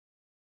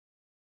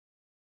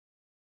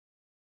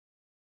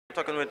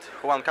Talking with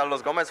Juan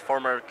Carlos Gomez,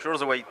 former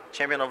cruiserweight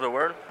champion of the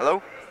world.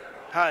 Hello.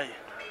 Hi.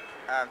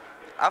 Uh,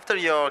 After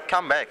your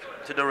comeback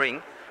to the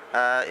ring,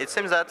 it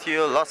seems that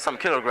you lost some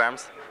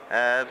kilograms.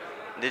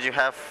 Did you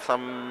have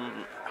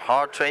some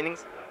hard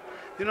trainings?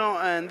 You know,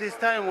 and this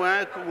time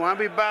when I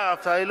be back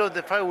after I lost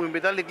the fight with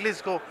Vitaly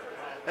Klitschko,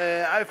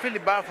 I feel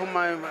bad for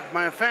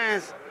my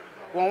fans.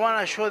 When I want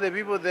to show the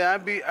people that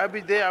I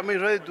be there, I'm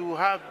ready to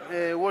have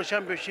a world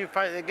championship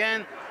fight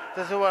again.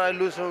 That's why I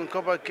lose on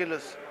couple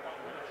kilos.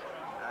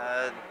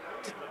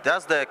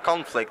 Does the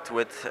conflict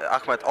with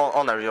Ahmed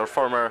Honor, your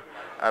former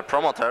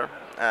promoter,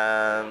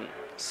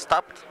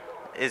 stopped?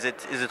 Is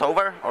it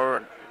over,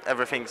 or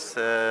everything's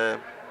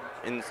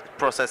in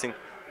processing?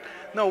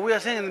 No, we are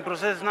seeing the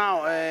process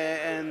now,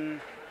 and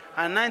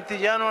on 9th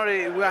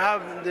January we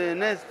have the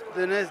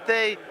next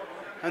day,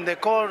 and the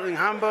court in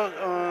Hamburg.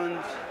 And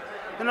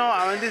you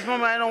know, in this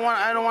moment I don't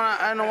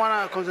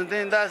want to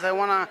concentrate on that. I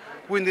want to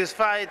win this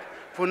fight.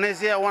 For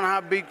next year I want to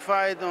have big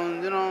fight.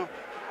 On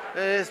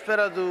it's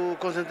better to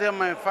concentrate on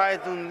my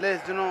fight and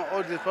less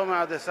all this problem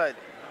at the side.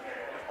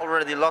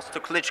 Already lost to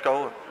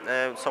Klitschko,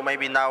 so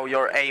maybe now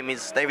your aim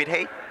is David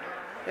Haye?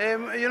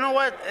 You know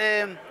what?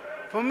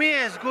 For me,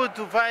 it's good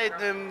to fight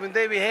with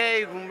David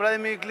Haye, with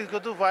Vladimir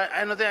Klitschko too.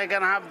 I don't think I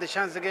can have the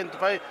chance again to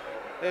fight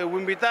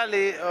with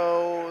Vitaly.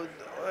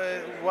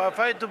 When I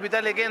fight to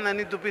Vitaly again, I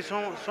need to pick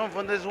some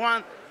from this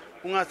one.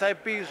 Once I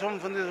pick some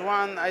from this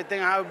one, I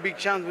think I have a big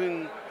chance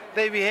with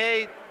David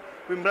Haye,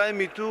 with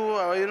Vladimir too.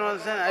 You know what I'm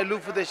saying? I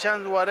look for the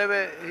chance,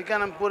 whatever he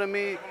can put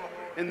me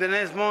in the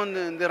next month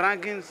in the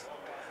rankings.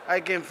 I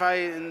can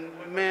fight in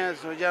May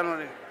or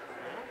January.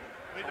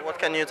 What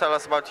can you tell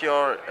us about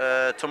your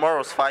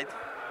tomorrow's fight?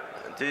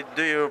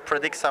 Do you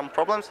predict some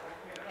problems?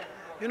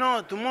 You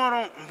know,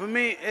 tomorrow for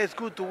me it's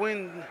good to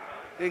win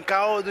in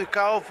KO. The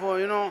KO for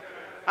I don't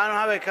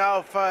have a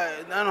KO fight.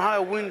 I don't have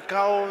a win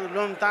KO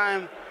long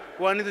time.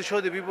 Well, I need to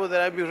show the people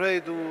that I be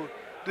ready to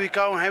do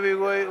KO in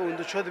heavyweight, and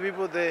to show the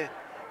people that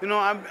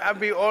I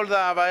be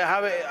older, but I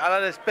have a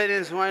lot of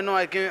experience. So I know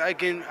I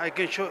can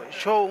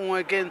show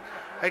when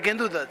I can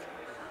do that.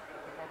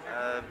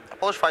 A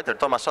Polish fighter,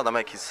 Tomasz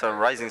Adamek, is a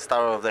rising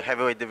star of the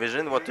heavyweight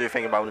division. What do you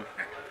think about him?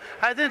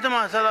 I think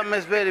Tomasz Adamek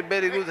is very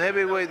good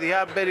heavyweight. He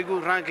have very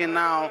good ranking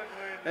now.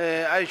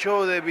 I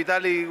show that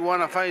Vitaly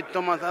wanna fight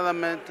Tomasz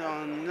Adamek,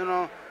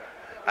 and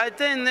I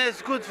think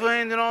it's good for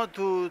him,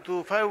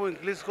 to fight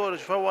with Klitschko,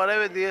 for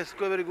whatever. He is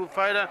a very good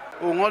fighter.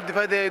 On all the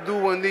fight they do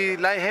when they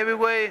light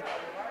heavyweight,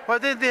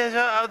 but they is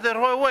out the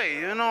right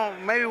way.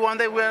 Maybe one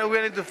day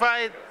we need to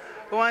fight.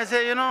 When I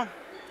say,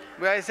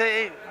 I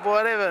say hey,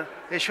 whatever,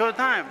 a short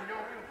time.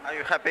 Are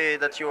you happy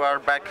that you are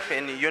back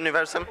in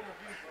Universum?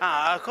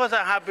 Of course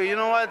I'm happy. You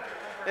know what?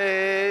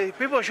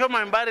 People show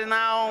my body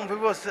now.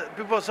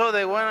 People saw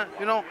they want.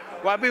 When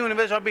I be in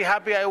Universum, I be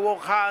happy. I work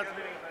hard.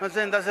 I'm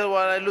saying that's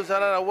why I lose a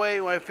lot of weight.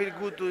 When I feel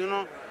good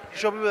to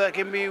show people that I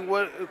can be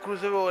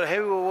cruiserweight or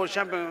heavyweight world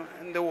champion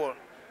in the world.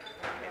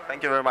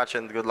 Thank you very much,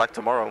 and good luck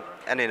tomorrow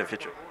and in the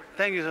future.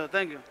 Thank you, sir.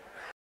 Thank you.